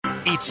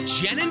It's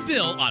Jen and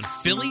Bill on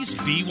Phillies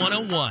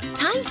B101.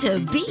 Time to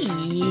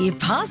be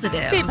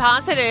positive. Be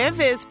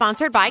Positive is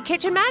sponsored by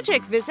Kitchen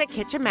Magic. Visit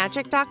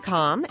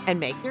kitchenmagic.com and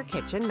make your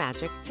kitchen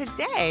magic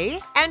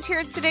today. And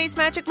here's today's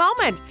magic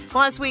moment.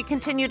 Well, as we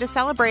continue to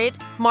celebrate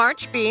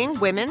March being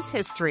Women's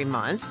History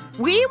Month,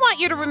 we want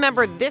you to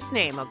remember this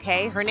name,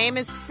 okay? Her name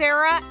is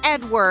Sarah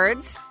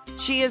Edwards.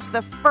 She is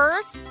the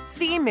first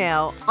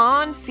female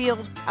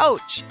on-field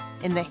coach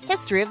in the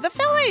history of the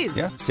Phillies.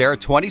 Yeah, Sarah,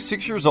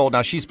 26 years old.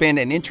 Now, she's been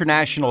an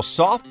international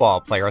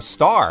softball player, a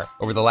star,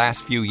 over the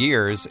last few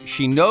years.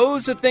 She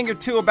knows a thing or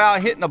two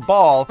about hitting a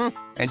ball,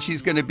 and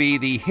she's going to be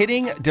the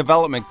hitting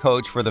development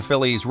coach for the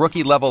Phillies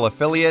rookie-level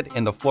affiliate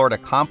in the Florida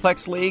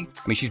Complex League.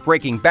 I mean, she's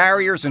breaking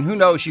barriers, and who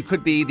knows, she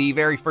could be the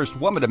very first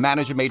woman to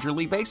manage a Major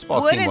League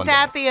Baseball team. Wouldn't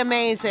that be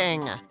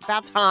amazing?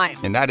 About time.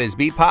 And that is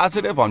Be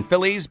Positive on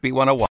Phillies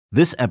B101.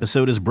 This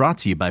episode is brought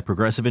to you by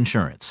Progressive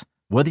Insurance.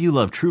 Whether you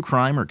love true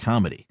crime or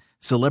comedy,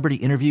 celebrity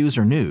interviews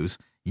or news,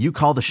 you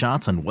call the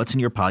shots on what's in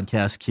your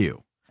podcast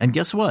queue. And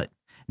guess what?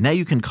 Now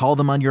you can call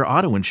them on your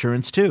auto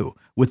insurance too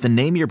with the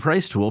Name Your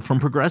Price tool from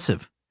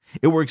Progressive.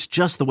 It works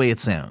just the way it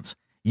sounds.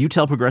 You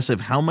tell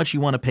Progressive how much you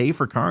want to pay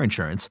for car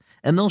insurance,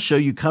 and they'll show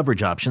you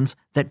coverage options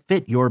that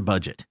fit your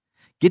budget.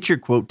 Get your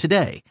quote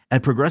today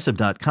at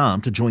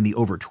Progressive.com to join the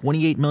over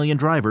 28 million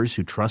drivers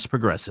who trust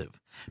Progressive.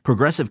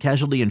 Progressive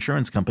Casualty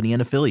Insurance Company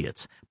and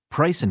Affiliates.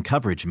 Price and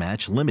coverage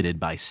match limited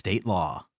by state law.